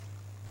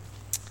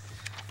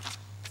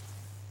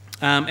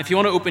If you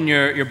want to open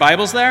your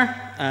Bibles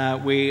there,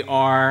 we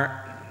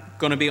are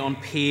going to be on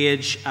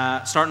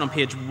starting on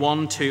page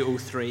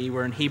 1203.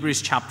 We're in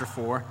Hebrews chapter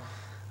 4.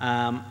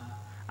 And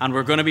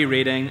we're going to be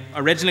reading,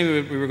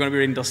 originally we were going to be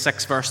reading till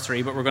 6 verse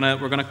 3, but we're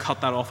going to cut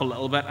that off a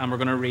little bit, and we're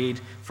going to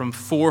read from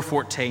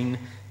 4:14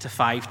 to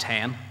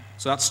 5:10.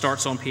 So that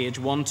starts on page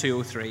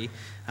 1203,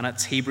 and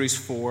it's Hebrews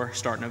 4,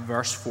 starting at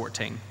verse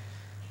 14,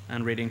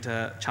 and reading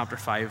to chapter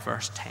 5,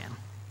 verse 10.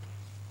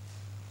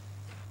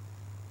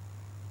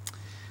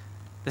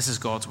 This is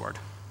God's word.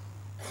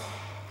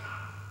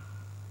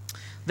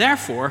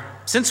 Therefore,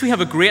 since we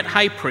have a great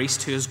high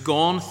priest who has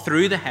gone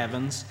through the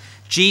heavens,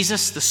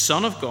 Jesus, the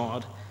Son of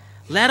God,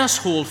 let us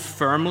hold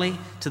firmly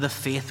to the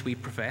faith we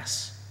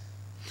profess.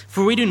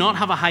 For we do not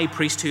have a high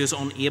priest who is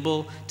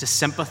unable to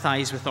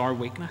sympathize with our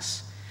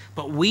weakness,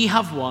 but we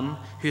have one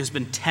who has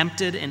been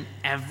tempted in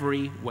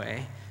every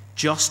way,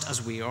 just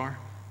as we are,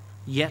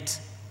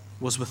 yet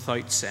was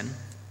without sin.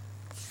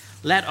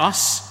 Let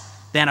us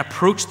then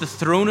approach the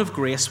throne of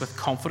grace with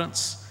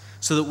confidence,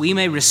 so that we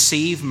may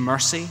receive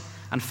mercy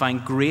and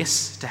find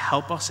grace to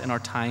help us in our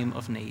time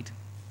of need.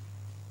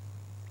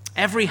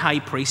 Every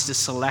high priest is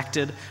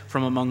selected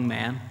from among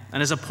men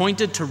and is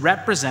appointed to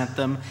represent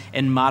them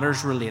in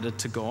matters related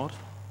to God,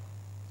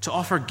 to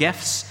offer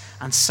gifts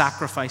and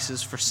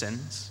sacrifices for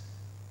sins.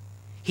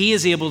 He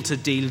is able to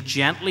deal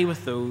gently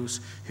with those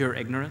who are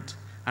ignorant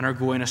and are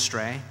going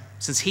astray,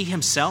 since he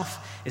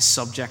himself is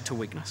subject to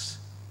weakness.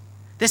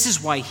 This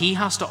is why he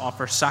has to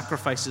offer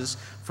sacrifices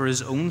for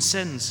his own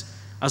sins,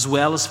 as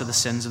well as for the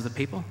sins of the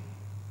people.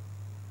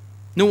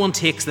 No one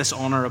takes this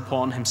honor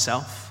upon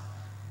himself.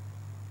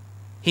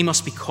 He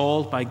must be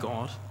called by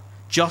God,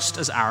 just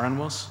as Aaron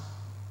was.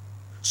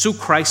 So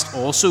Christ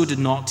also did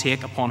not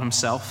take upon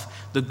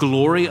himself the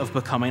glory of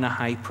becoming a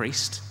high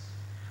priest.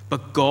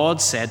 But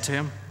God said to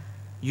him,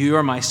 "You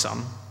are my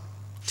son.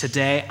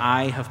 Today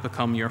I have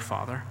become your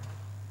father."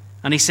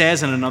 And he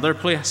says in another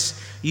place,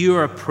 "You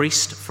are a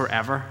priest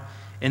forever,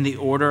 in the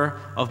order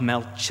of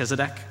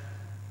Melchizedek."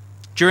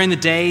 During the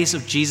days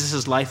of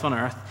Jesus' life on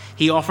earth,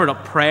 he offered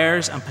up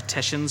prayers and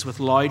petitions with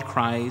loud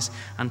cries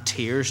and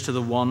tears to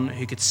the one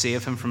who could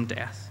save him from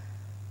death.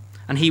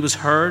 And he was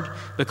heard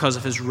because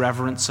of his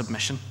reverent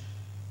submission.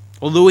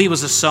 Although he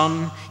was a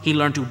son, he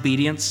learned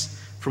obedience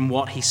from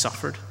what he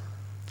suffered.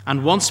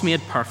 And once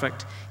made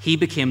perfect, he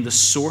became the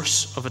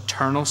source of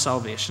eternal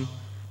salvation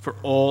for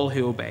all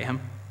who obey him,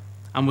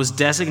 and was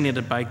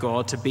designated by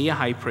God to be a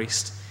high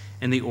priest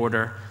in the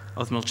order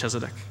of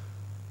Melchizedek.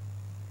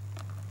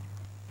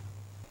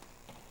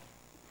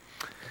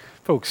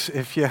 Folks,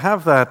 if you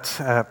have that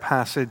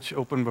passage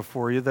open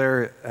before you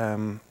there,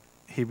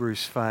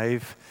 Hebrews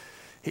 5,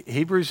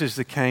 Hebrews is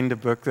the kind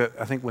of book that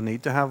I think we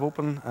need to have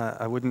open.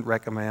 I wouldn't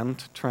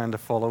recommend trying to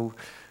follow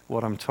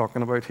what I'm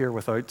talking about here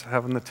without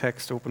having the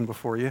text open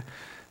before you.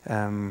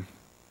 We're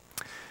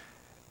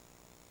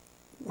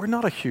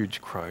not a huge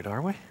crowd,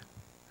 are we?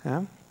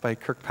 Yeah? By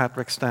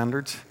Kirkpatrick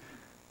standards.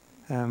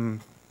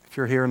 If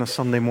you're here on a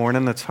Sunday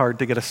morning, it's hard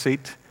to get a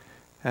seat.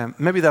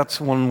 Maybe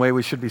that's one way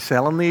we should be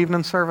selling the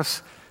evening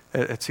service.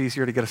 It's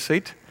easier to get a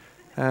seat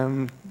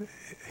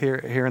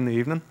here in the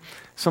evening.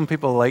 Some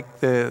people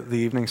like the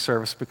evening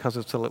service because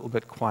it's a little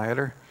bit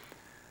quieter.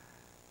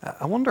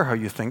 I wonder how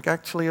you think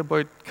actually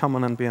about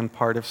coming and being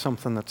part of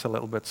something that's a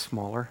little bit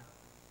smaller.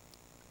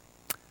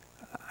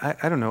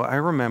 I don't know. I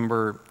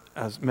remember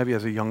as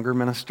a younger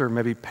minister,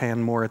 maybe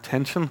paying more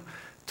attention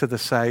to the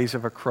size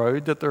of a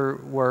crowd that there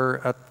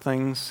were at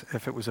things.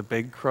 If it was a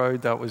big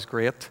crowd, that was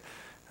great.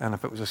 And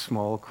if it was a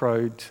small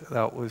crowd,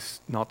 that was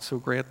not so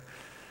great.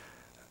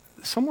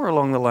 Somewhere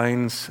along the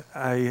lines,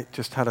 I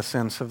just had a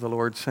sense of the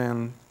Lord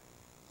saying,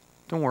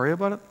 don't worry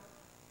about it.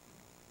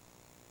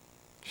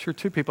 Sure,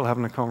 two people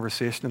having a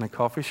conversation in a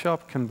coffee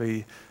shop can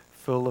be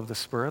full of the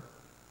Spirit.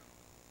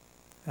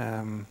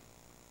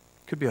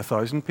 Could be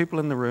 1,000 people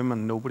in the room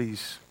and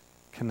nobody's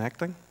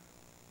connecting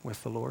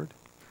with the Lord.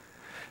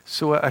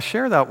 So I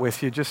share that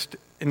with you just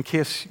in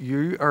case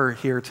you are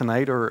here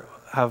tonight or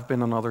have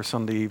been on other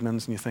Sunday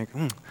evenings and you think,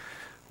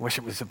 wish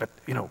it was a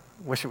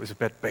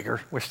bit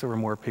bigger, wish there were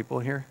more people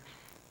here.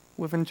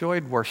 We've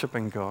enjoyed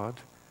worshiping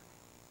God,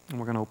 and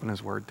we're going to open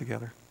his word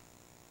together.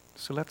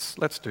 So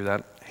let's do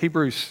that.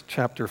 Hebrews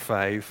chapter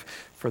 5,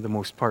 for the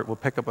most part. We'll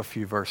pick up a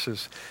few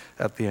verses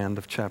at the end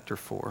of chapter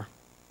 4.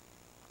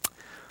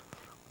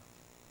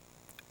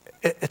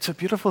 It's a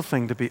beautiful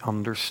thing to be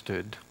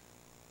understood.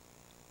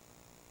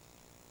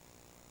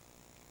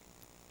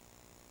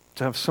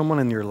 To have someone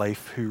in your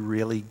life who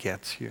really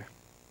gets you.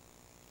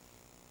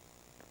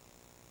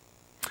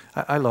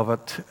 I love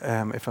it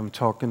if I'm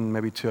talking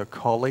maybe to a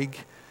colleague,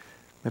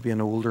 maybe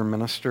an older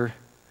minister.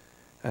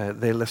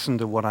 They listen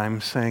to what I'm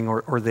saying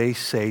or they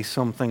say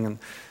something, and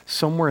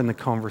somewhere in the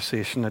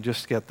conversation I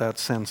just get that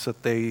sense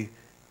that they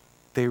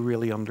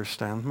really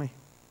understand me,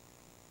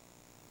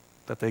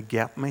 that they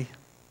get me.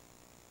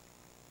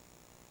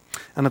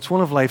 And it's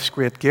one of life's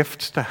great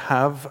gifts to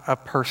have a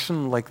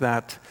person like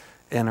that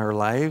in our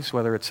lives,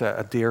 whether it's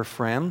a dear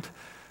friend,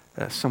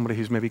 somebody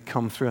who's maybe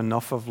come through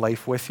enough of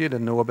life with you to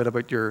know a bit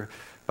about your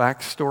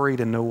backstory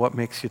to know what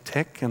makes you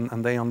tick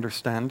and they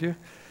understand you.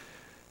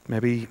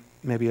 Maybe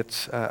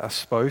it's a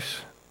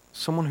spouse,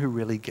 someone who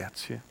really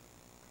gets you,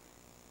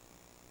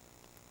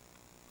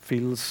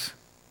 feels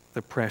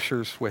the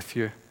pressures with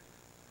you,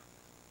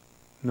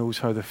 knows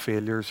how the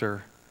failures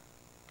are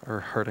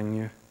hurting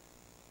you.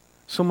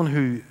 Someone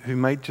who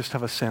might just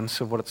have a sense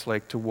of what it's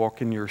like to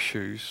walk in your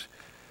shoes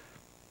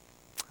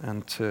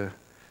and to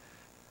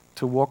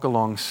walk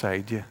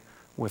alongside you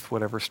with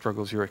whatever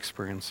struggles you're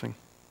experiencing.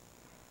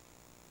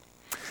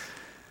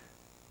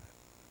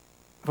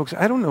 Folks,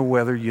 I don't know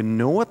whether you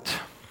know it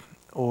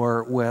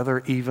or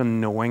whether even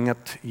knowing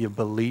it, you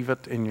believe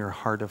it in your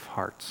heart of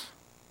hearts.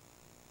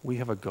 We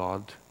have a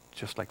God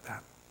just like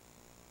that.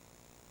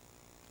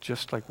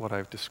 Just like what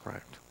I've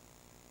described.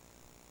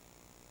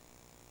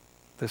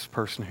 This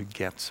person who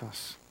gets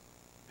us,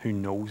 who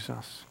knows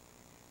us,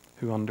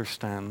 who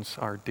understands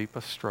our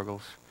deepest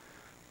struggles.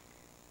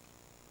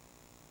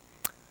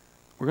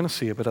 We're going to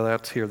see a bit of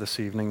that here this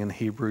evening in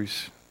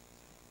Hebrews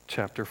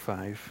chapter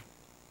 5.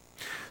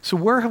 So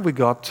where have we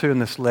got to in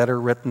this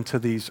letter written to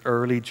these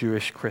early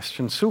Jewish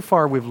Christians? So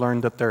far we've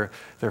learned that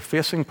they're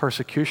facing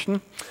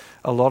persecution.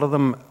 A lot of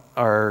them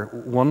are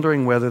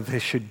wondering whether they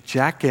should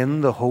jack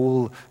in the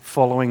whole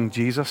following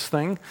Jesus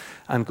thing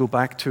and go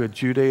back to a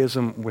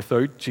Judaism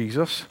without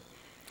Jesus,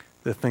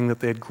 the thing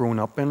that they had grown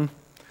up in.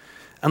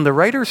 And the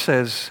writer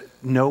says,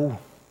 no,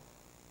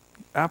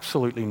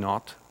 absolutely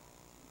not.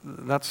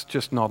 That's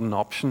just not an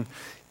option.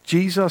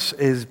 Jesus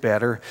is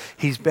better.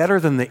 He's better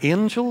than the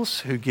angels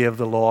who gave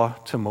the law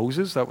to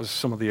Moses. That was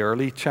some of the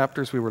early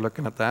chapters. We were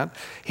looking at that.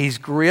 He's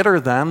greater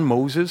than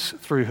Moses,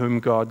 through whom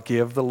God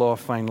gave the law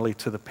finally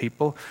to the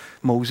people.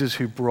 Moses,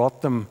 who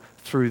brought them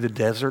through the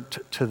desert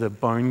to the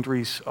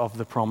boundaries of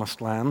the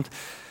promised land.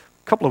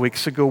 A couple of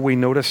weeks ago, we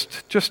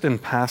noticed, just in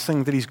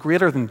passing, that he's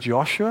greater than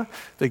Joshua,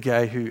 the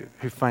guy who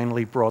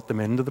finally brought them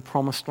into the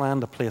promised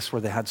land, a place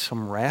where they had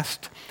some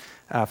rest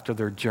after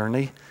their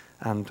journey,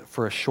 and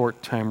for a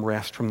short time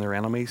rest from their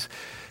enemies.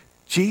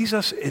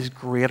 Jesus is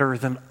greater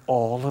than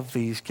all of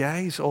these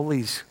guys, all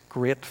these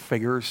great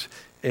figures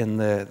in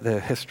the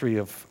history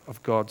of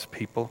God's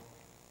people.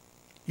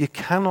 You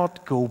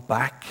cannot go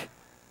back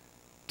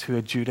to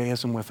a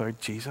Judaism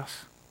without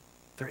Jesus.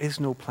 There is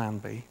no plan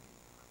B.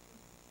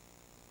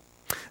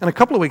 And a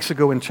couple of weeks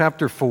ago in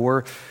chapter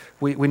 4,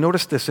 we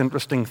noticed this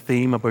interesting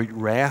theme about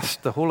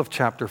rest. The whole of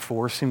chapter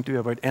 4 seemed to be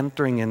about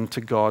entering into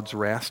God's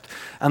rest.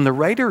 And the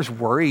writer's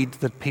worried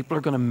that people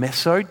are going to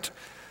miss out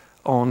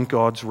on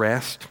God's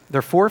rest.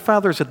 Their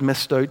forefathers had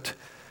missed out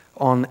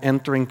on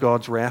entering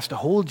God's rest. A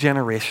whole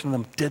generation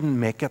of them didn't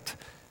make it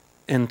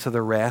into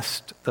the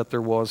rest that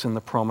there was in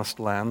the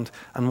promised land.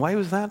 And why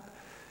was that?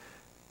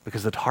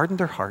 Because they'd hardened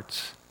their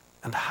hearts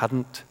and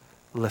hadn't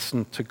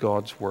listened to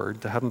God's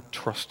word. They hadn't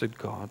trusted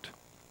God.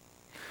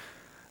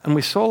 And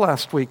we saw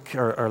last week,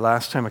 or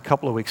last time, a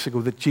couple of weeks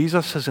ago, that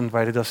Jesus has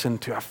invited us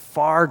into a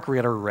far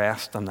greater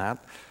rest than that.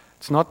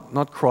 It's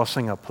not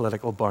crossing a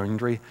political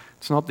boundary.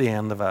 It's not the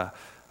end of a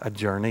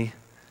journey.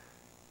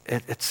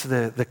 It's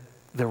the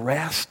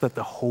rest that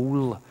the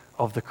whole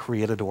of the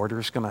created order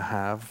is going to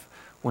have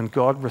when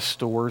God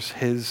restores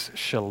his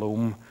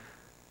shalom,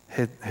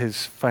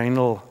 his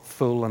final,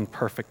 full, and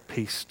perfect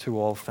peace to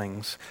all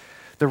things.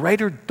 The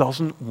writer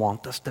doesn't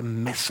want us to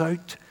miss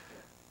out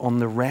on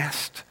the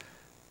rest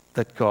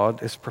that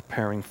God is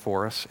preparing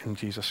for us in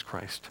Jesus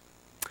Christ.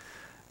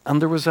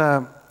 And there was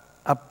a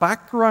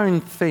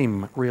background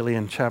theme, really,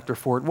 in chapter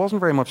 4. It wasn't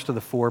very much to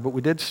the fore, but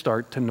we did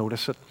start to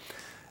notice it,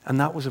 and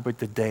that was about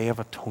the Day of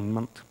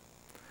Atonement.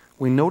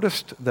 We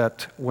noticed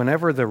that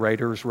whenever the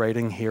writer's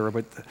writing here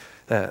about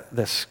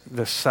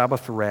the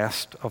Sabbath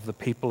rest of the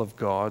people of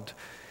God,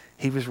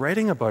 he was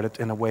writing about it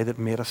in a way that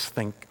made us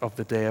think of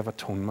the Day of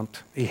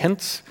Atonement. He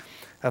hints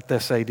at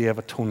this idea of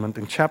atonement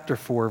in chapter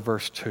 4,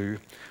 verse 2.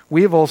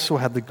 We have also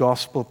had the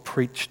gospel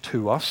preached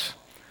to us.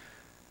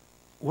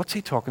 What's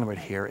he talking about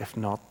here, if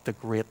not the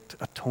great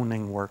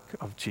atoning work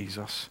of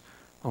Jesus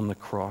on the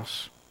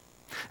cross?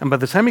 And by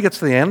the time he gets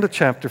to the end of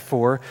chapter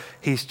 4,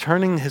 he's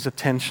turning his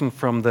attention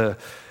from the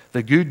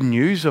good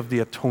news of the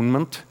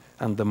atonement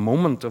and the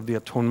moment of the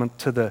atonement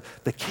to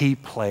the key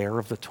player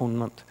of the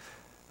atonement,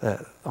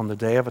 on the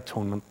Day of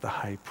Atonement, the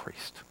high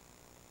priest.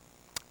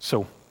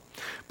 So,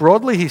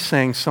 broadly, he's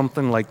saying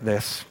something like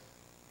this.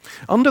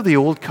 Under the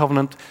Old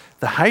Covenant,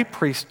 the high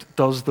priest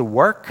does the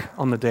work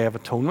on the Day of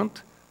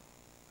Atonement,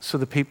 so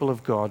the people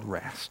of God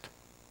rest.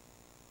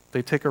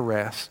 They take a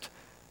rest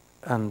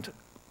and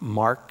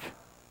mark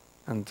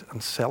and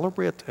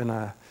celebrate in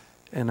a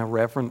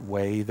reverent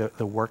way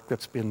the work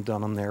that's been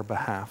done on their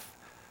behalf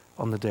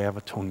on the Day of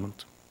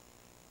Atonement.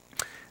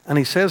 And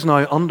he says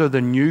now, under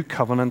the New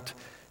Covenant,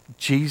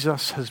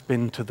 Jesus has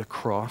been to the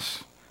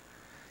cross.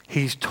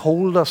 He's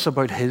told us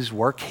about his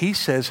work. He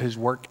says his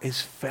work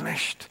is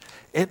finished.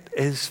 It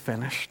is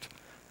finished.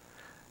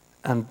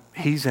 And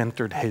he's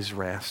entered his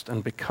rest.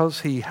 And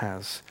because he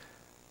has,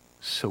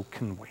 so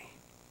can we.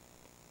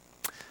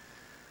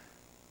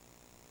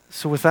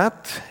 So with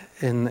that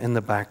in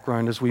the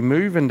background, as we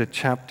move into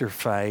chapter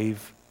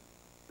 5,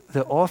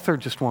 the author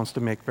just wants to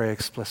make very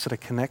explicit a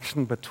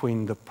connection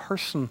between the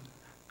person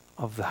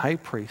of the high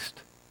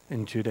priest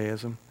in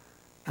Judaism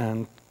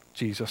and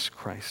Jesus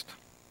Christ.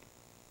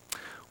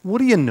 What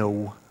do you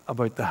know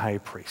about the high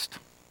priest?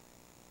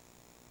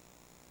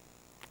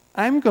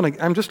 I'm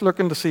just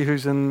looking to see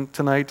who's in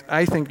tonight.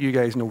 I think you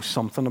guys know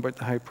something about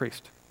the high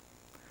priest.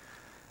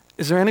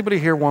 Is there anybody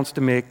here who wants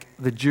to make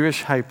the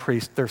Jewish high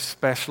priest their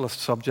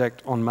specialist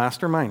subject on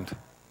Mastermind?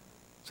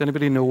 Does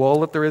anybody know all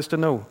that there is to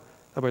know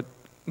about?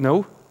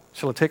 No?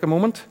 Shall I take a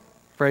moment?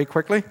 Very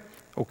quickly?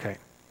 Okay.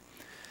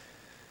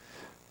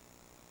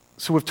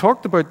 So we've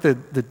talked about the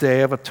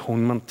Day of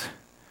Atonement.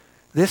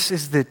 This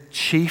is the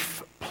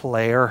chief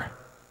player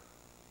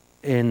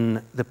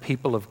in the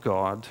people of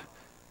God.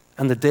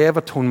 And the Day of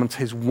Atonement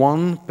is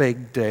one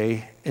big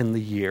day in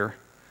the year.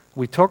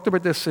 We talked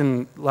about this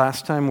in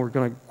last time. We're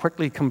going to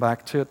quickly come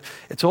back to it.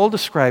 It's all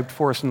described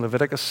for us in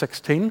Leviticus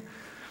 16.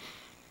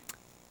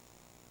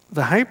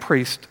 The high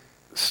priest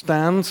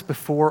stands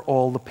before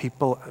all the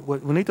people. We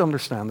need to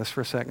understand this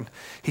for a second.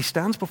 He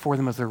stands before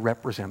them as their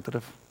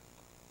representative.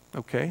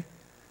 Okay?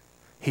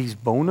 He's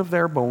bone of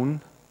their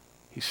bone.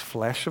 He's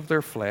flesh of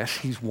their flesh.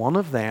 He's one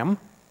of them.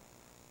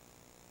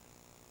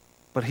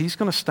 But he's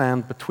going to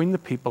stand between the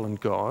people and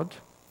God.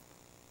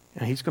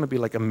 And he's going to be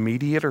like a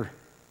mediator.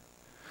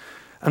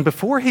 And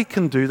before he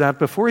can do that,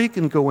 before he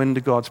can go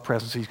into God's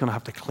presence, he's going to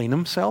have to clean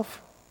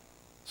himself.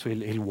 So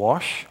he'll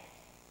wash.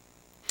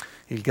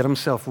 He'll get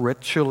himself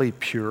ritually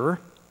pure.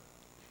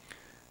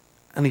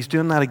 And he's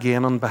doing that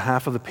again on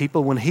behalf of the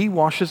people. When he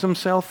washes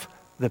himself,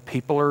 the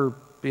people are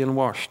being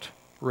washed,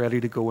 ready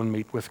to go and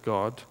meet with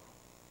God.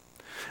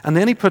 And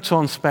then he puts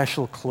on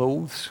special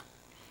clothes.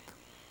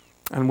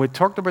 And we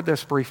talked about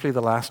this briefly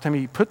the last time.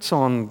 He puts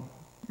on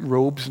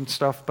robes and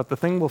stuff, but the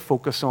thing we'll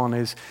focus on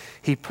is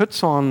he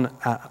puts on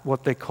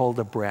what they call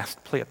the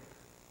breastplate.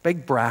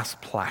 Big brass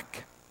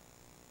plaque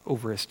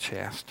over his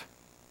chest.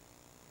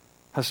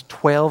 Has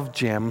 12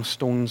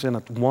 gemstones in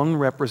it, one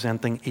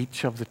representing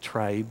each of the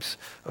tribes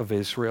of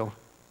Israel.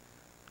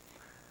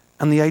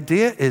 And the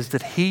idea is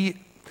that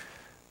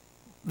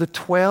the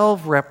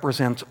 12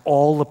 represents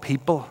all the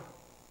people.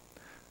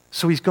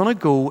 So he's going to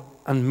go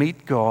and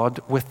meet God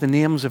with the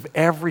names of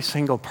every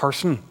single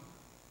person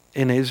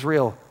in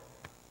Israel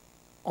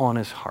on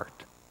his heart.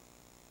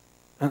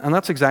 And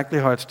that's exactly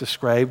how it's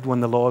described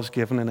when the law is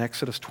given in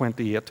Exodus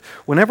 28.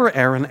 Whenever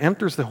Aaron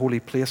enters the holy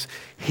place,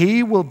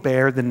 he will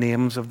bear the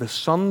names of the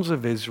sons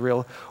of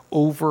Israel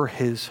over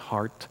his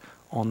heart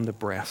on the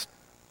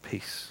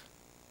breastpiece.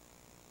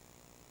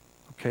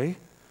 Okay?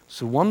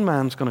 So one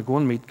man's going to go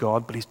and meet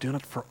God, but he's doing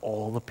it for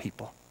all the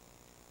people.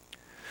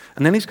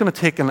 And then he's going to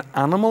take an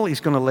animal, he's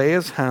going to lay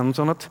his hands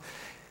on it.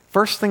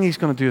 First thing he's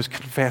going to do is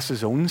confess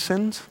his own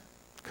sins,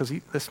 because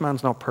this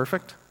man's not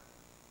perfect.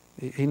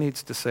 He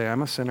needs to say,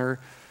 I'm a sinner,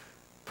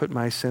 put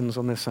my sins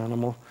on this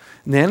animal.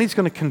 And then he's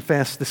going to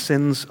confess the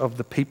sins of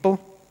the people.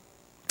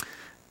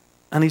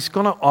 And he's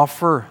going to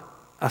offer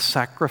a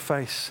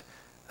sacrifice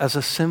as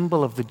a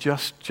symbol of the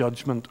just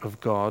judgment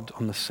of God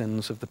on the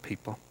sins of the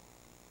people.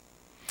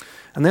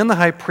 And then the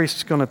high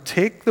priest's going to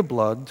take the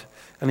blood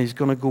and he's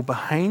going to go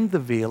behind the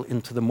veil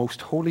into the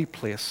most holy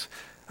place.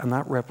 And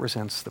that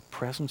represents the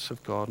presence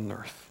of God on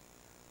earth.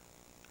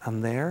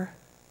 And there,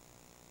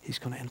 he's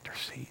going to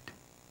intercede.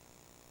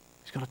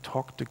 He's going to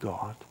talk to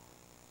God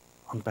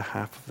on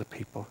behalf of the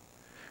people,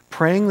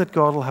 praying that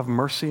God will have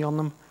mercy on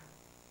them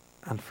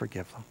and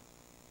forgive them.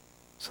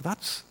 So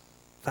that's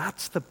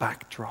the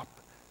backdrop.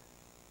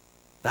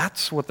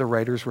 That's what the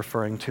writer's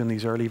referring to in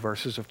these early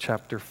verses of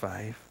chapter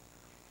 5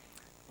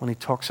 when he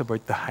talks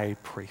about the high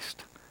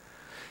priest.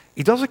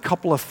 He does a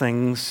couple of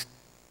things.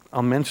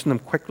 I'll mention them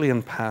quickly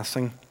in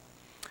passing.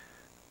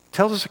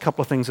 Tells us a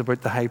couple of things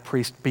about the high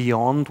priest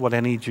beyond what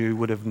any Jew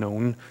would have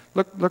known.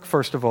 Look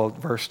first of all,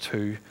 verse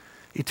 2.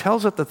 He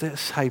tells us that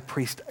this high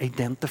priest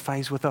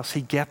identifies with us. He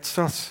gets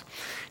us.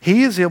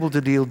 He is able to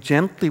deal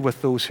gently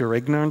with those who are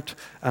ignorant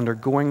and are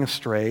going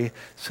astray,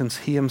 since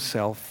he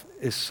himself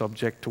is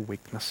subject to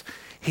weakness.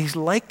 He's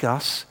like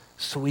us,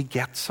 so he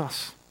gets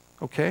us.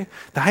 Okay?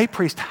 The high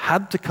priest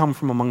had to come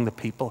from among the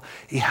people.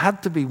 He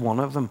had to be one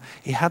of them.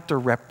 He had to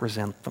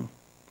represent them.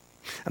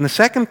 And the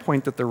second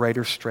point that the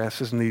writer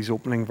stresses in these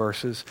opening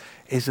verses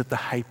is that the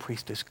high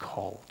priest is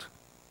called.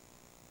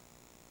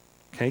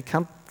 Okay?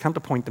 Can't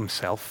appoint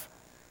himself.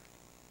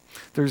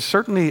 There's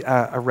certainly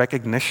a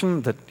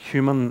recognition that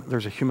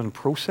there's a human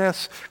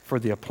process for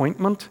the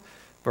appointment,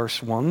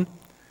 verse 1.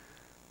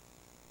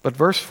 But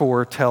verse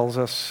 4 tells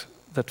us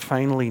that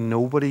finally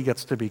nobody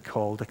gets to be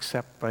called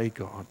except by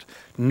God.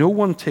 No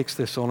one takes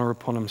this honor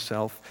upon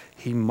himself.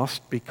 He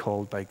must be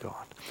called by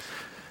God.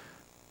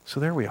 So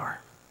there we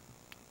are.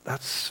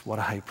 That's what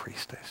a high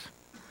priest is.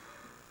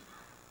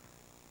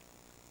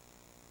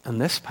 And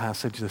this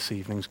passage this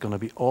evening is going to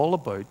be all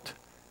about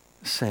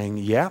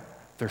saying,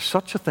 there's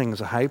such a thing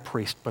as a high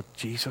priest, but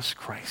Jesus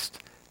Christ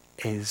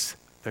is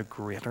the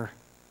greater.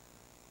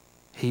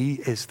 He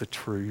is the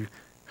true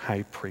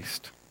high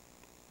priest.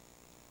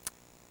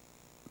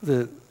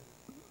 The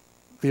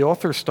The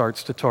author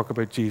starts to talk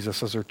about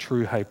Jesus as our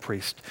true high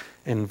priest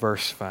in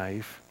verse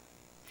 5.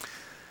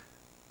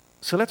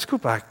 So let's go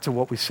back to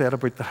what we said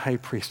about the high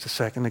priest a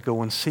second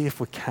ago and see if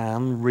we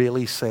can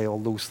really say all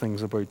those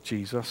things about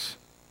Jesus.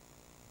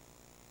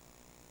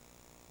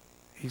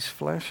 He's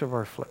flesh of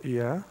our flesh.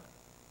 Yeah.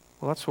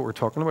 Well, that's what we're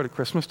talking about at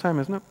Christmas time,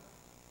 isn't it?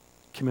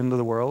 Came into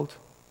the world,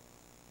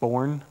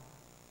 born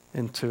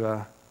into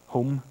a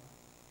home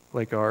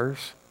like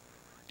ours.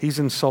 He's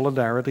in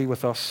solidarity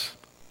with us.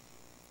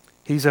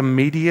 He's a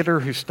mediator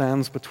who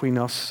stands between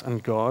us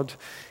and God.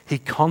 He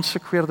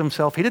consecrated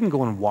himself. He didn't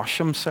go and wash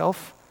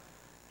himself.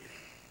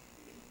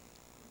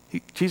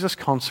 Jesus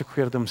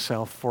consecrated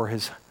himself for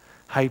his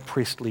high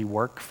priestly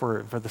work,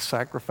 for the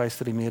sacrifice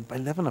that he made by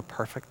living a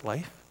perfect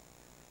life.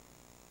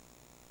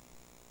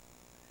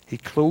 He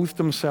clothed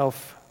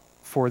himself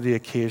for the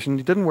occasion.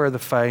 He didn't wear the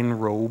fine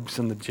robes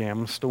and the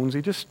gemstones.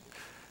 He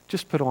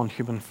just put on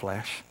human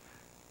flesh.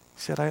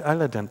 He said,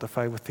 I'll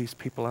identify with these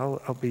people.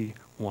 I'll be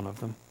one of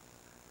them.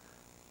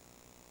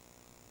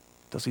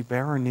 Does he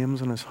bear our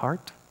names in his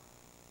heart?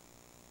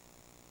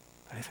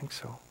 I think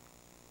so.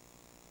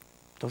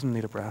 Doesn't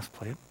need a brass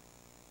plate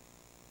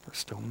or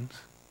stones.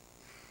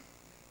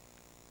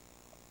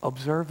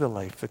 Observe the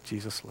life that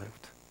Jesus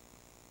lived.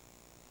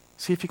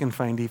 See if you can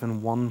find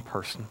even one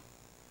person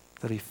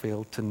that he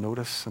failed to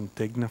notice and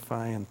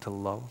dignify and to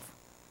love.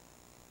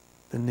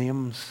 The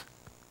names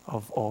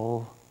of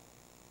all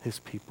his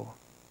people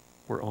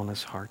were on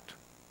his heart.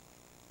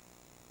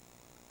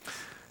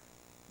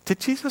 Did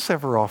Jesus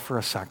ever offer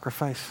a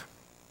sacrifice?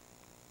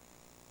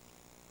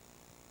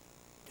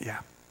 Yeah.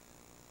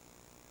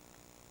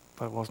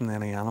 But it wasn't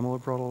any animal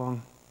he brought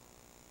along.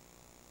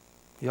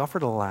 He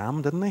offered a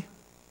lamb, didn't he?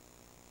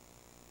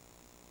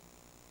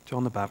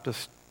 John the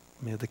Baptist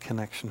made the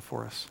connection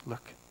for us.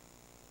 Look,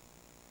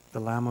 the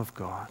Lamb of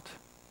God.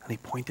 And he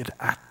pointed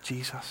at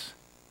Jesus.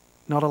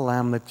 Not a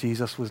lamb that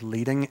Jesus was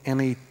leading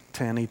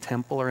to any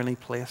temple or any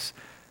place.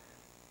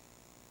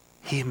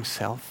 He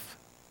himself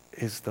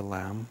is the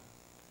lamb.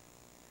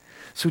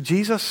 So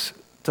Jesus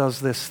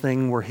does this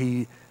thing where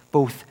he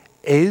both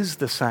is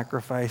the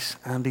sacrifice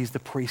and he's the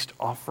priest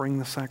offering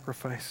the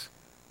sacrifice.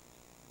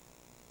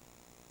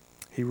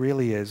 He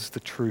really is the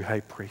true high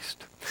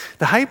priest.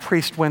 The high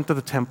priest went to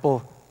the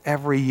temple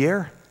every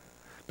year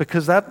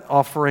because that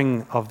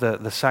offering of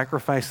the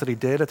sacrifice that he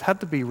did, it had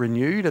to be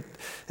renewed.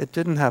 It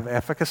didn't have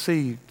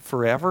efficacy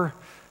forever.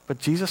 But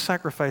Jesus'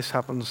 sacrifice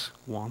happened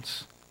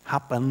once.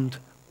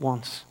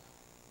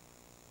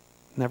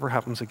 Never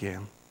happens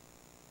again.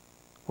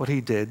 What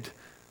he did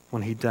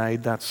when he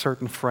died that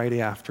certain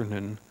Friday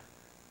afternoon,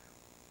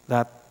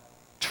 that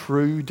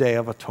true day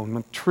of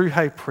atonement, true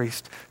high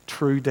priest,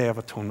 true day of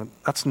atonement,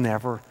 that's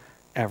never,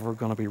 ever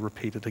going to be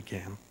repeated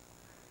again.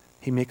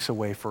 He makes a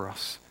way for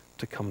us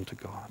to come to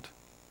God.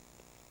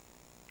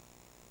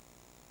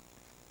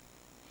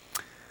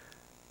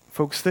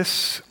 Folks,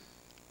 this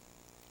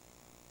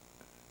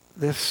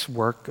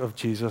work of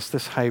Jesus,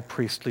 this high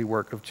priestly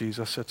work of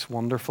Jesus, it's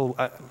wonderful.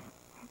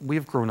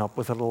 We've grown up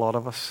with it, a lot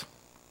of us.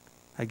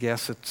 I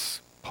guess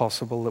it's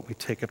possible that we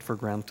take it for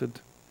granted.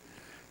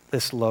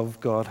 This love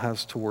God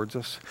has towards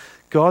us.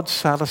 God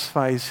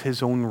satisfies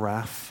his own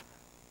wrath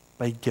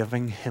by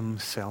giving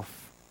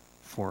himself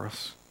for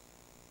us.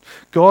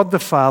 God the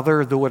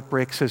Father, though it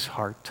breaks his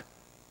heart,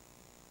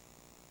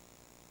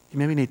 you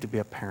maybe need to be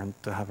a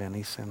parent to have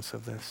any sense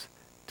of this,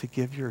 to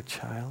give your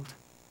child.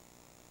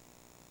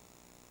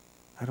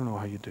 I don't know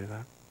how you do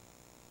that.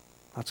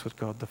 That's what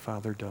God the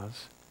Father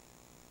does.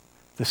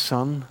 The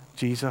Son,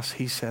 Jesus,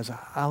 he says,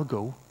 I'll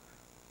go.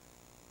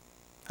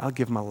 I'll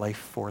give my life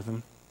for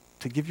them.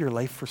 To give your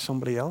life for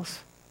somebody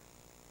else?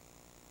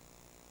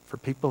 For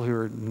people who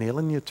are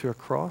nailing you to a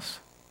cross?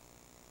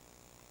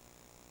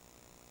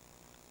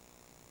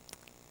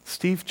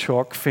 Steve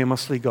Chalk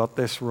famously got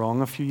this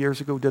wrong a few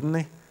years ago, didn't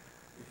he?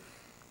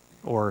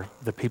 Or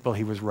the people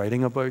he was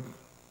writing about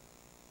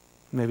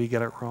maybe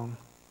get it wrong.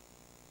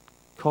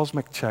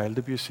 Cosmic child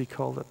abuse, he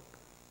called it.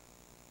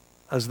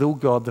 As though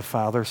God the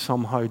Father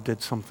somehow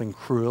did something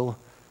cruel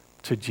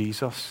to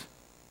Jesus.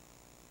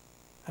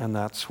 And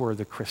that's where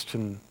the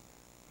Christian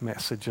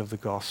message of the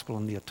gospel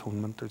and the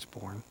atonement is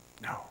born.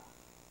 No.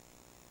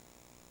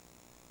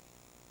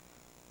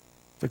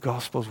 The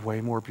gospel is way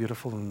more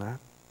beautiful than that.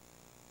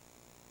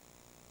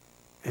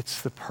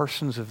 It's the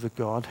persons of the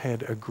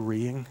Godhead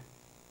agreeing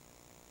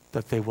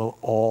that they will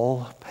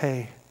all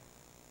pay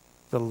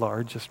the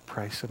largest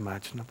price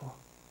imaginable.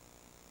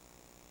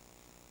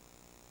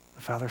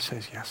 The Father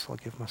says, yes, I'll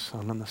give my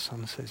Son, and the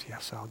Son says,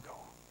 yes, I'll go.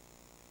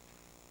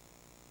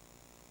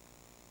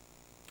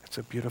 It's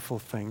a beautiful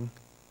thing,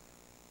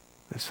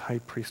 this high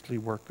priestly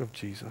work of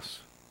Jesus.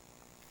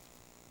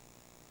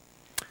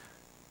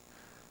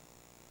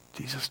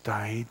 Jesus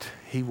died.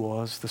 He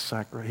was the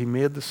sacrifice. He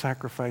made the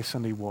sacrifice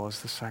and he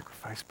was the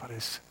sacrifice. But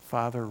his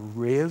Father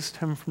raised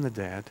him from the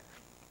dead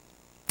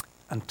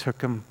and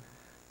took him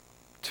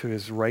to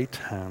his right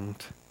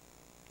hand.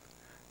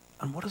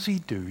 And what does he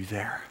do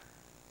there?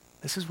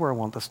 This is where I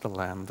want us to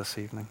land this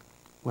evening.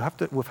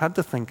 We've had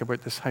to think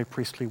about this high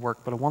priestly work,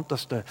 but I want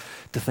us to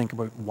think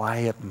about why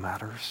it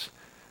matters.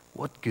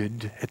 What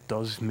good it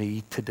does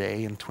me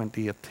today in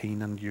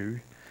 2018 and you.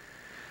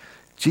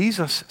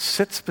 Jesus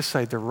sits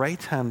beside the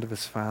right hand of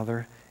his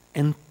Father,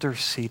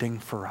 interceding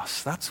for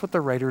us. That's what the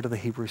writer to the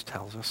Hebrews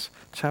tells us.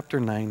 Chapter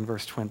 9,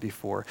 verse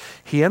 24.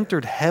 He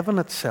entered heaven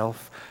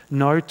itself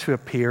now to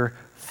appear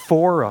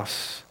for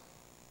us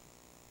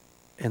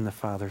in the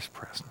Father's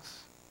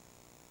presence.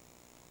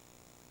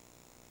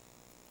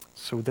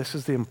 So this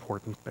is the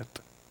important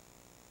bit.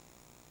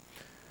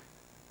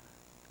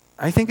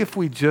 I think if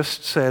we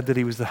just said that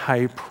he was the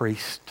high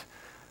priest,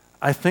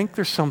 I think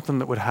there's something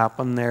that would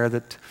happen there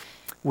that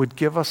would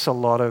give us a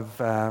lot of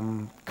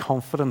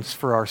confidence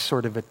for our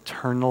sort of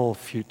eternal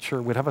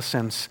future. We'd have a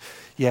sense,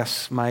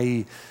 yes,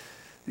 when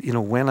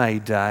I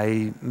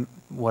die,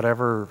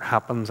 whatever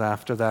happens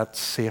after that's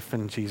safe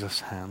in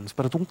Jesus' hands.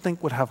 But I don't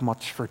think we'd have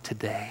much for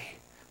today.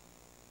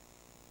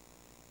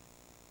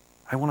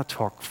 I want to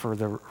talk for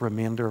the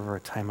remainder of our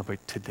time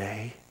about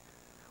today.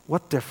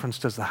 What difference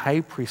does the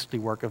high priestly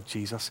work of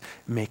Jesus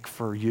make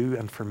for you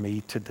and for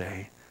me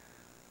today?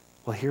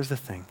 Well, here's the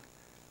thing.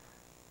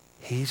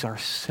 He's our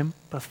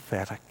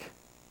sympathetic.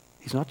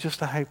 He's not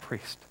just a high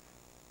priest.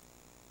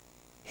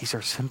 He's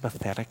our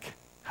sympathetic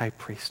high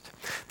priest.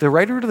 The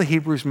writer to the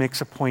Hebrews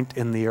makes a point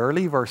in the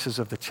early verses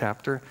of the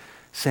chapter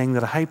saying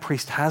that a high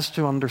priest has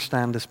to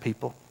understand his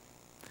people.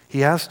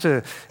 He has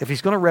to, if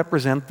he's going to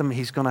represent them,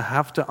 he's going to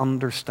have to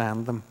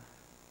understand them,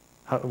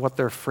 what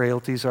their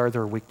frailties are,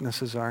 their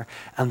weaknesses are.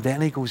 And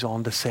then he goes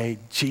on to say,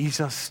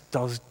 Jesus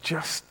does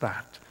just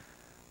that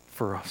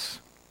for us.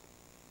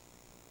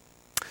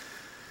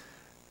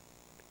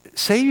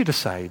 Say you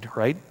decide,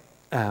 right,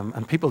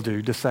 and people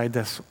do decide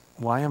this,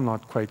 why I'm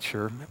not quite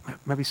sure.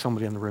 Maybe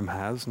somebody in the room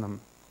has. And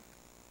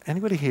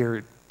nobody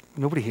here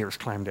has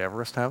climbed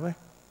Everest, have they?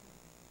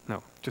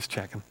 No, just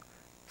checking.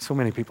 So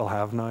many people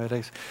have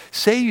nowadays.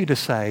 Say you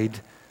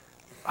decide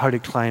how to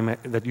climb it,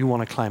 that you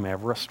want to climb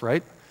Everest,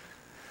 right?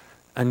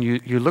 And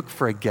you look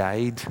for a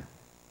guide.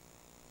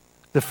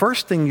 The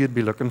first thing you'd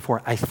be looking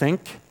for, I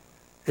think,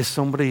 is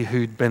somebody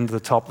who'd been to the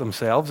top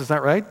themselves. Is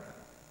that right?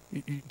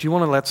 Do you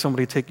want to let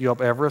somebody take you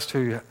up Everest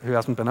who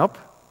hasn't been up?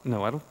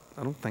 No, I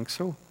don't think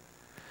so.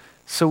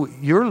 So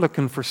you're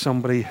looking for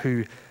somebody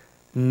who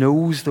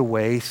knows the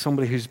way,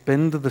 somebody who's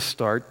been to the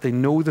start, they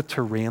know the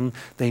terrain,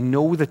 they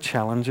know the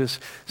challenges,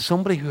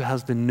 somebody who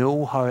has the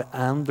know-how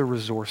and the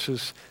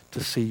resources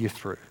to see you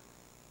through.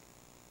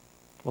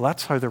 Well,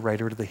 that's how the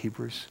writer to the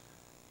Hebrews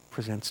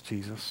presents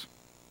Jesus.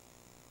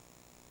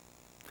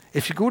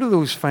 If you go to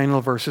those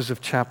final verses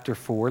of chapter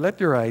 4, let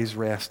your eyes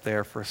rest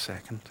there for a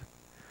second.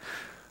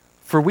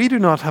 For we do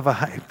not have a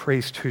high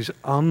priest who's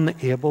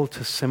unable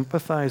to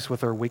sympathize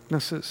with our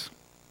weaknesses,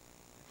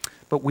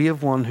 but we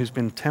have one who's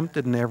been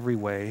tempted in every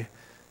way,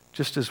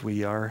 just as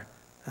we are,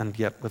 and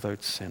yet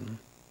without sin.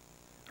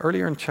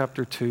 Earlier in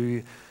chapter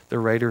 2, the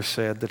writer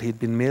said that he'd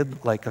been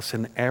made like us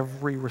in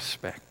every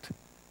respect.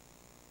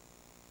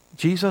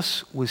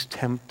 Jesus was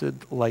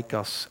tempted like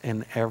us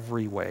in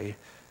every way.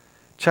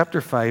 Chapter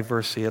 5,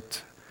 verse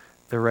 8,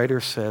 the writer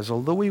says,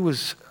 although he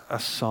was a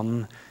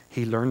son,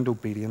 he learned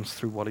obedience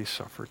through what he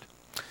suffered.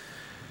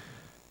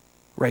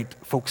 Right,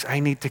 folks, I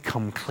need to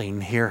come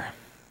clean here,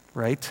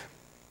 right?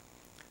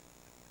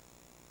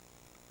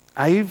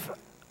 I've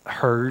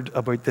heard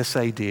about this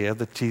idea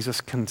that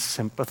Jesus can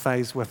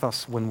sympathize with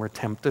us when we're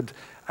tempted.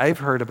 I've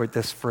heard about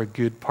this for a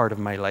good part of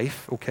my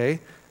life,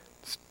 okay?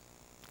 It's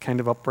kind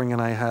of upbringing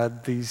I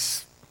had,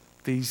 these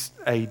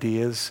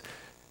ideas.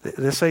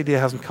 This idea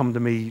hasn't come to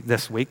me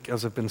this week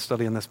as I've been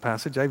studying this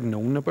passage. I've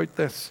known about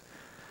this.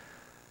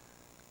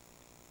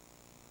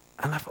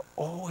 And I've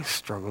always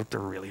struggled to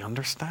really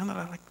understand it.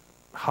 I'm like,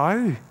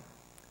 how?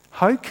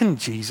 How can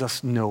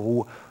Jesus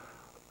know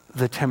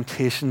the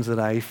temptations that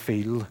I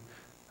feel,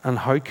 and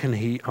how can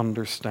he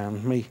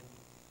understand me?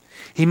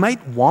 He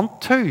might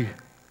want to.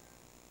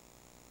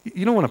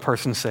 You know when a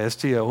person says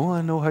to you, oh,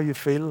 I know how you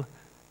feel,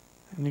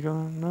 and you go,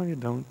 no, you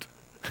don't.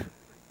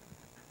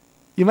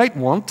 You might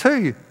want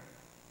to,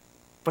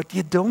 but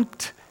you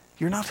don't.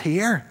 You're not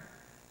here.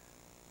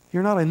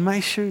 You're not in my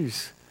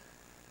shoes.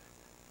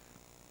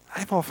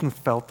 I've often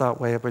felt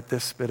that way about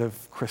this bit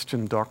of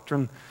Christian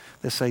doctrine,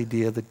 this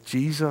idea that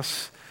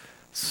Jesus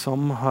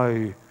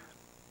somehow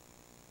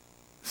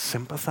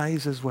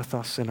sympathizes with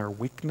us in our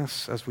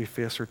weakness as we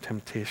face our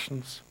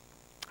temptations.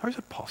 How is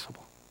it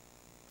possible?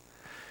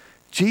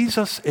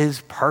 Jesus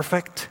is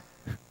perfect.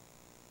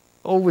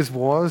 Always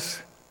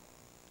was.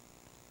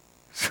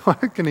 So how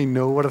can he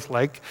know what it's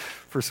like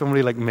for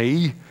somebody like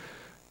me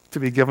to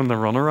be given the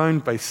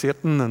runaround by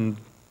Satan and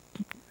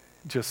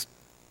just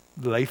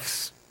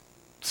life's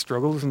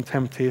struggles and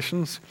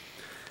temptations?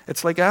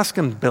 It's like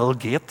asking Bill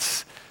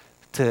Gates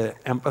to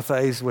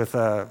empathize with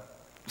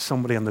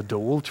somebody on the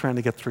dole trying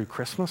to get through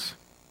Christmas.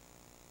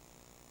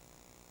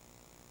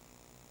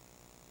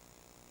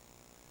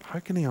 How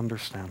can he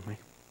understand me?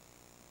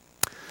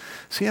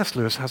 C.S.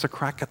 Lewis has a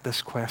crack at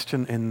this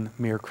question in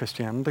Mere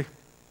Christianity.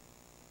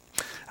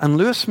 And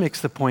Lewis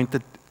makes the point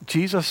that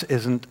Jesus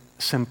isn't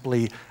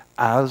simply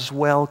as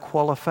well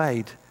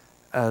qualified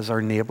as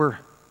our neighbor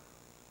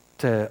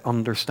to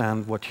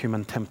understand what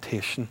human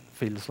temptation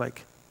feels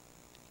like.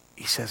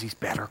 He says he's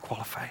better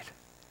qualified.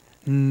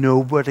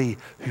 Nobody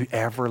who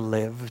ever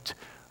lived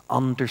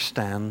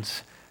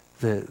understands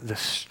the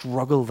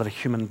struggle that a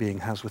human being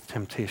has with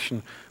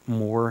temptation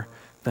more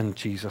than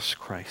Jesus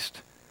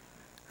Christ.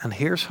 And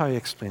here's how he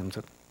explains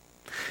it.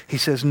 He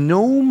says,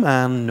 no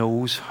man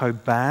knows how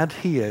bad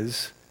he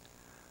is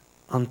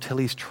until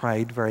he's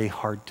tried very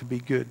hard to be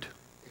good.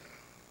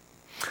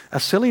 A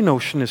silly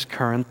notion is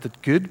current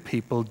that good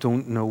people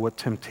don't know what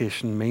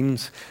temptation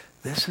means.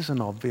 This is an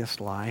obvious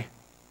lie.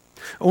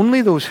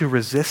 Only those who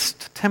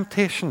resist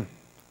temptation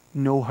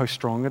know how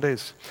strong it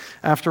is.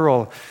 After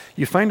all,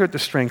 you find out the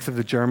strength of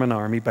the German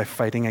army by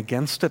fighting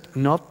against it,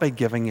 not by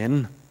giving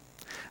in.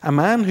 A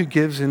man who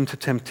gives in to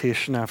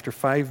temptation after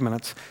 5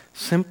 minutes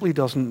simply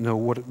doesn't know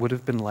what it would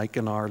have been like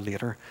an hour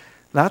later.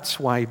 That's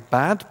why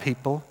bad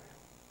people,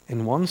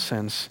 in one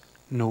sense,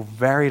 know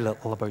very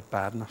little about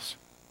badness.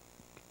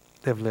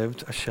 They've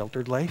lived a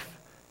sheltered life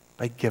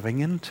by giving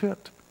in to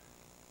it.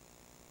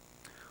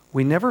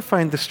 We never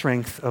find the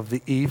strength of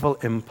the evil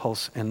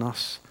impulse in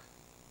us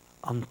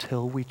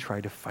until we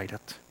try to fight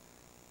it.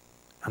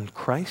 And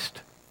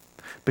Christ,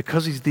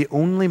 because he's the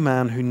only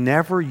man who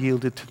never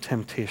yielded to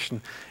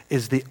temptation,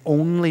 is the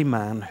only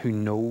man who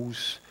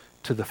knows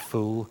to the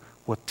full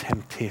what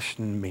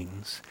temptation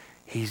means.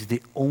 He's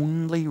the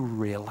only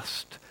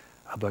realist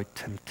about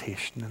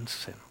temptation and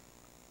sin.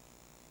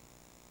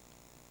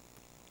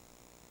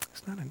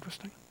 Isn't that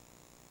interesting?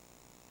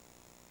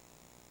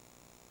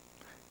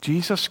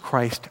 Jesus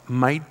Christ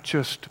might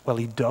just, well,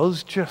 he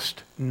does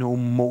just know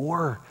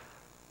more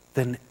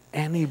than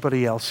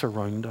anybody else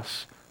around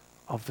us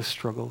of the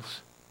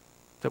struggles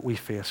that we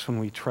face when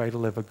we try to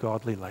live a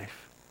godly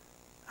life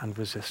and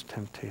resist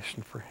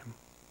temptation for him.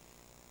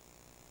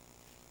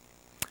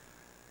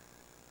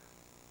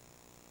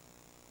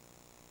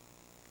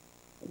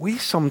 We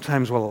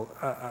sometimes,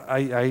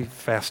 I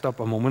fessed up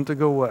a moment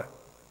ago,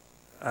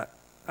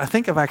 I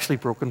think I've actually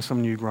broken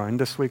some new ground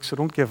this week, so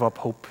don't give up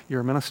hope.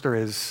 Your minister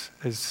is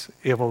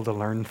able to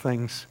learn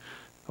things,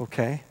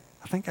 okay?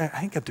 I think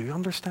I do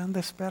understand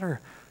this better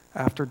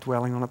after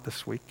dwelling on it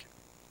this week.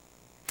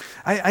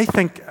 I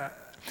think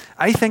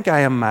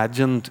I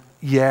imagined,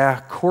 yeah,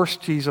 of course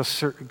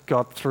Jesus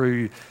got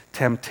through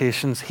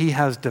temptations. He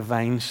has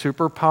divine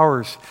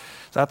superpowers.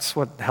 That's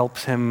what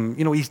helps him.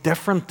 You know, he's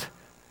different.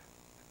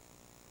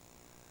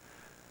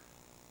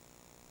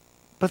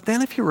 But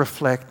then if you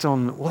reflect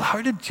on, well,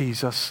 how did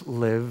Jesus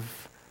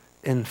live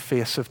in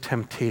face of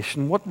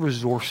temptation? What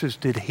resources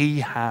did he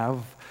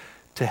have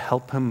to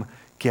help him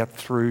get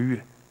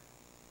through?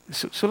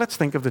 So let's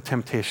think of the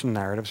temptation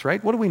narratives,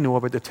 right? What do we know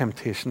about the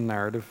temptation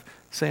narrative,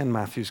 say in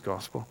Matthew's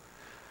Gospel?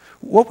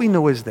 What we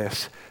know is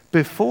this.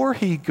 Before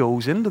he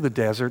goes into the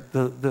desert,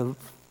 the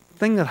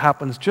thing that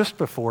happens just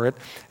before it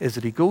is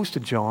that he goes to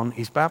John,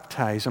 he's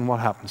baptized, and what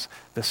happens?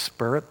 The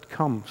Spirit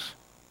comes.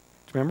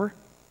 Do you remember?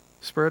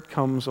 Spirit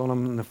comes on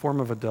him in the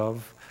form of a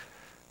dove.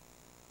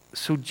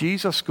 So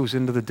Jesus goes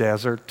into the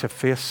desert to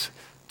face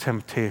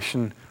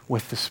temptation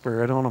with the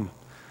Spirit on him.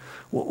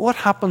 What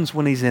happens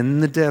when he's in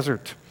the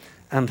desert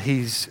and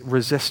he's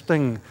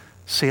resisting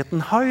Satan?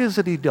 How is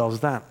it he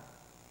does that?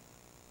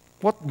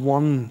 What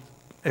one,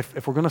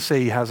 if we're going to say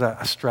he has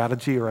a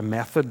strategy or a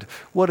method,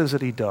 what is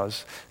it he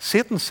does?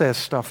 Satan says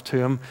stuff to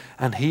him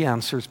and he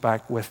answers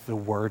back with the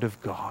Word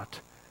of God.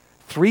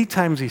 3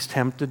 times he's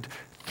tempted,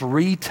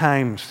 3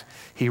 times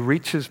he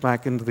reaches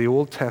back into the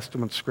Old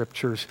Testament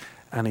scriptures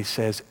and he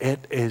says,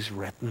 it is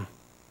written.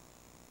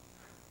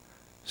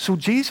 So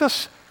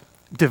Jesus'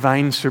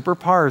 divine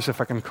superpowers, if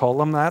I can call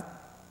them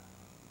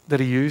that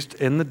he used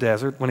in the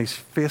desert when he's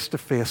face to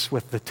face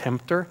with the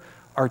tempter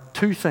are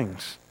 2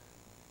 things.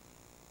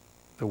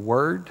 The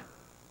Word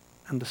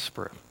and the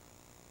Spirit.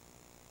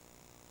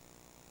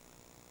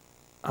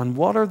 And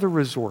what are the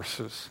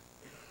resources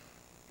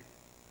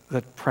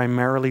that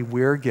primarily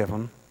we're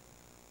given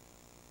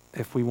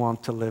if we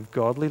want to live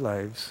godly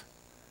lives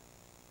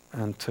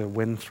and to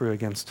win through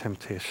against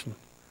temptation?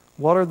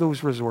 What are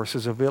those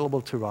resources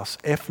available to us,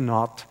 if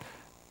not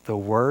the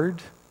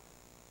Word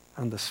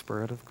and the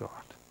Spirit of God?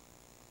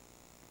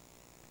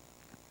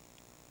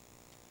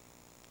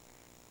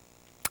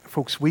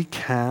 Folks, we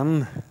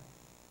can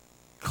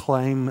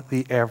climb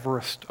the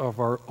Everest of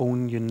our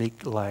own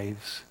unique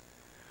lives.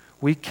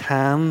 We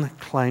can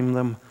climb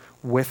them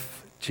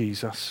with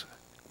Jesus,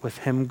 with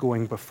him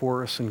going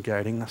before us and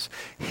guiding us.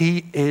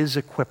 He is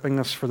equipping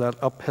us for that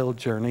uphill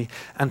journey,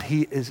 and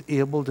he is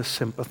able to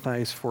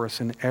sympathize for us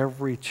in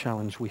every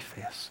challenge we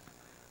face.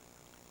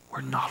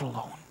 We're not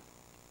alone.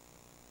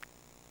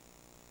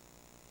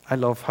 I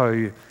love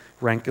how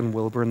Rankin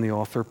Wilburn, the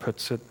author,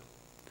 puts it.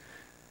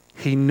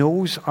 He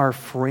knows our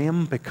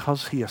frame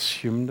because he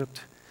assumed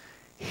it.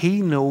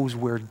 He knows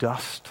we're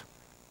dust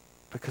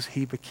because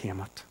he became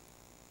it.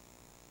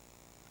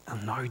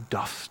 And now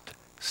dust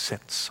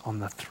sits on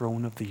the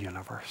throne of the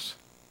universe.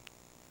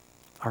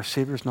 Our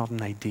Savior's not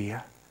an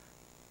idea.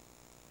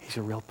 He's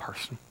a real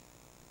person,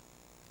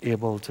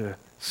 able to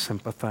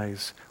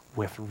sympathize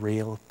with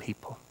real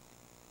people.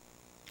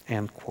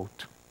 End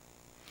quote.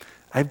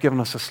 I've given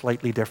us a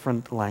slightly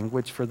different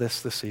language for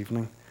this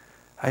evening.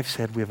 I've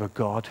said we have a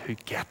God who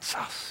gets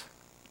us.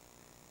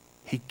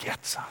 He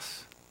gets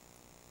us.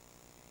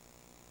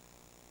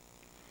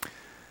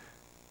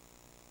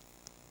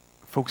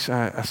 Folks,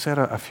 I said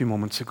a few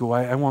moments ago,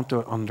 I want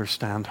to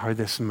understand how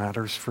this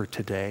matters for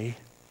today,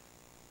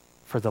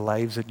 for the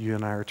lives that you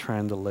and I are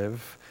trying to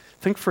live.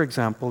 Think, for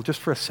example, just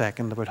for a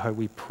second, about how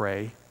we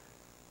pray.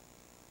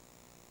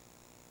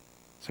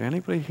 Is there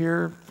anybody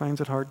here finds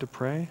it hard to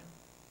pray?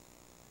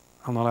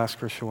 I'll not ask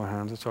for a show of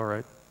hands, it's all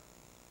right.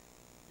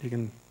 You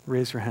can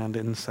raise your hand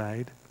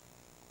inside.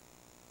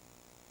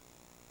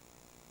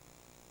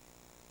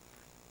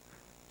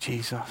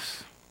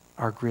 Jesus,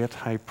 our great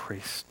high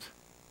priest,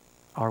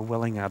 our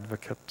willing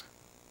advocate.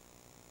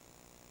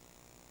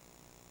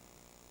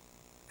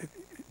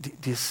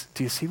 Do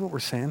you see what we're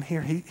saying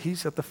here?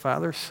 He's at the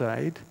Father's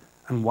side.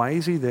 And why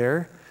is he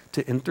there?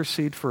 To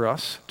intercede for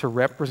us, to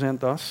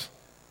represent us.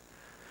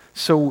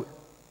 So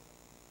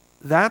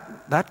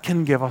that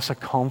can give us a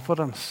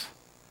confidence.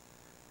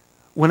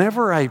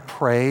 Whenever I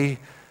pray,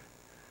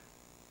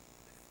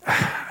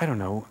 I don't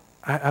know,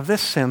 I have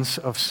this sense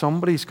of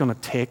somebody's going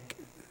to take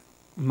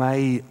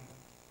my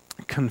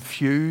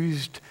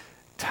confused,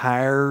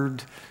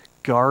 tired,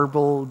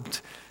 garbled,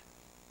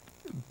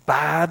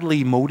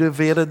 badly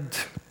motivated,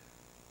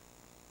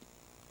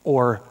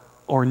 or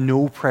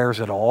no prayers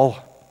at all.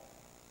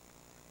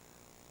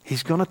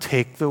 He's going to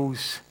take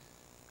those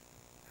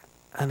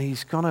and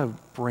he's going to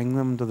bring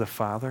them to the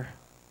Father.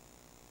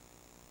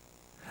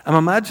 I'm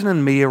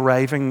imagining me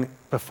arriving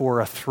before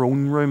a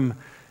throne room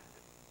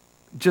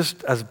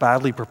just as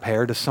badly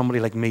prepared as somebody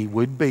like me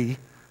would be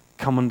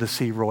coming to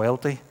see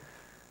royalty.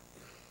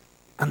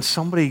 And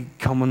somebody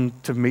coming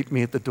to meet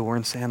me at the door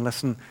and saying,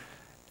 listen,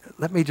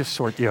 let me just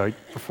sort you out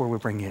before we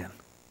bring you in.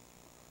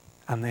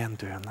 And then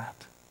doing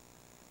that.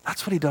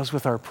 That's what he does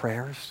with our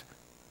prayers.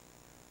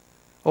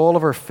 All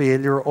of our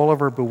failure, all of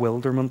our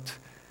bewilderment,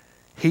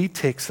 he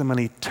takes them and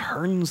he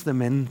turns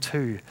them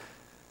into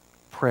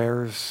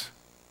prayers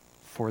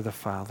for the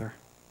Father.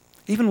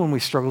 Even when we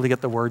struggle to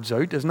get the words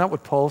out, isn't that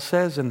what Paul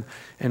says in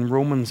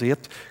Romans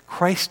 8?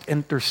 Christ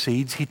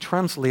intercedes. He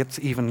translates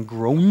even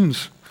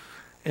groans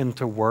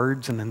into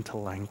words and into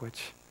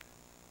language.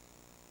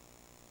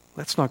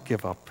 Let's not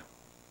give up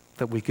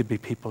that we could be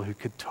people who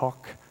could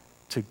talk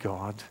to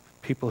God,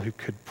 people who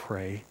could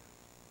pray.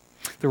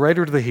 The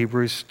writer to the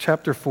Hebrews,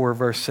 chapter 4,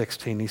 verse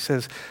 16, he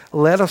says,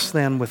 "Let us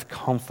then with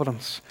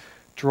confidence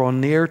draw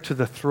near to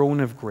the throne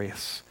of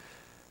grace,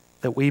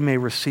 that we may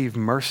receive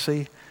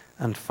mercy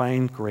and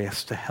find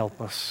grace to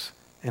help us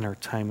in our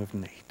time of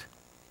need."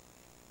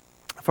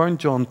 I found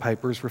John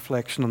Piper's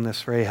reflection on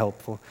this very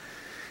helpful.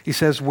 He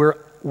says,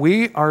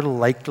 we are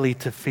likely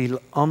to feel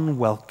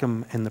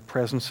unwelcome in the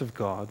presence of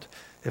God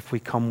if we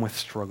come with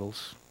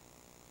struggles.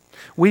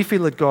 We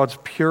feel that God's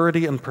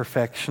purity and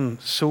perfection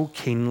so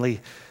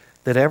keenly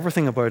that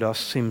everything about us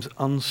seems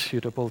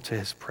unsuitable to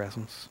his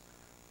presence.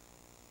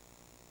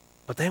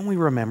 But then we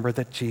remember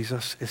that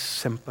Jesus is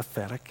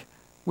sympathetic.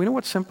 We know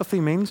what sympathy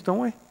means, don't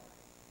we?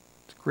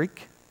 It's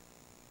Greek.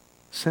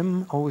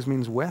 Sim always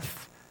means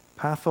with.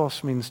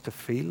 Pathos means to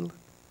feel.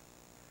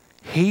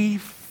 He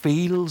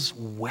feels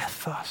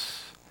with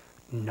us,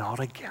 not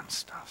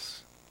against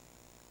us.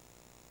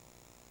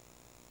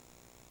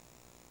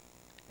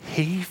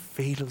 He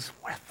feels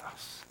with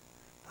us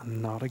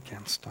and not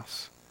against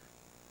us.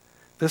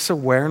 This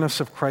awareness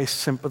of Christ's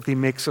sympathy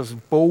makes us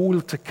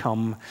bold to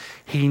come.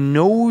 He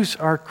knows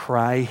our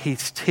cry,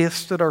 he's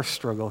tasted our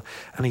struggle,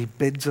 and he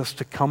bids us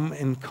to come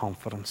in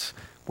confidence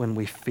when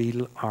we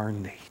feel our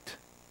need.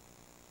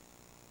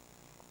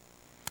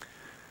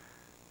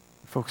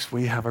 Folks,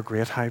 we have a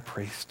great high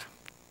priest.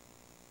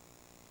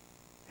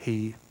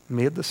 He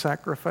made the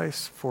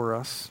sacrifice for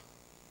us,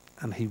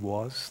 and he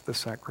was the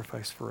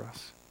sacrifice for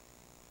us.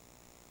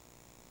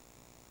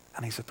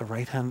 And he's at the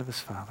right hand of his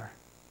Father,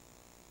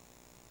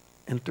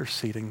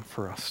 interceding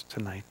for us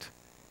tonight.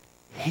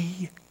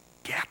 He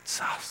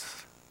gets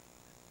us.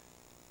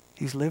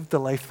 He's lived the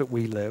life that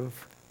we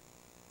live.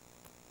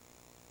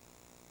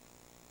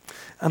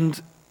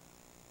 And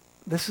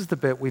this is the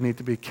bit we need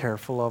to be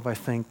careful of, I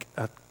think,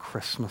 at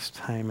Christmas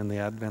time in the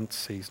Advent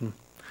season.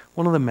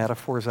 One of the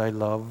metaphors I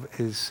love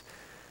is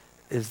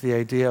the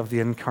idea of the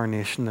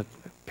incarnation that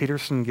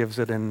Peterson gives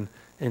it in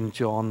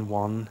John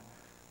 1,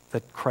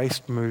 that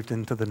Christ moved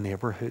into the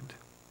neighborhood.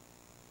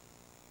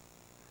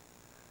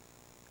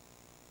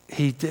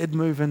 He did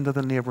move into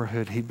the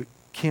neighborhood. He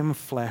became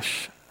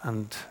flesh,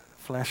 and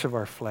flesh of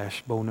our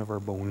flesh, bone of our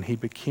bone. He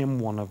became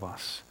one of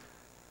us.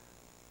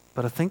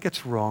 But I think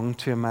it's wrong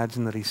to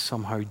imagine that he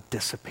somehow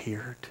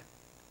disappeared.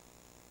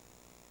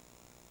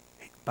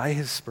 By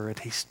his Spirit,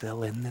 he's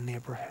still in the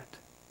neighborhood.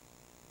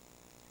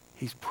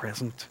 He's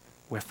present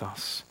with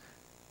us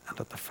and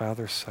at the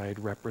Father's side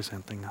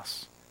representing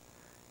us.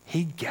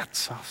 He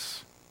gets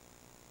us.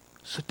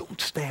 So don't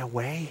stay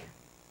away.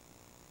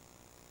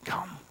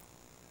 Come.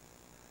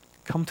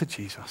 Come to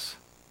Jesus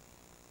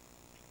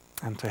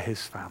and to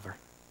his Father.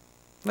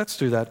 Let's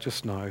do that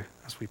just now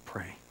as we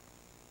pray.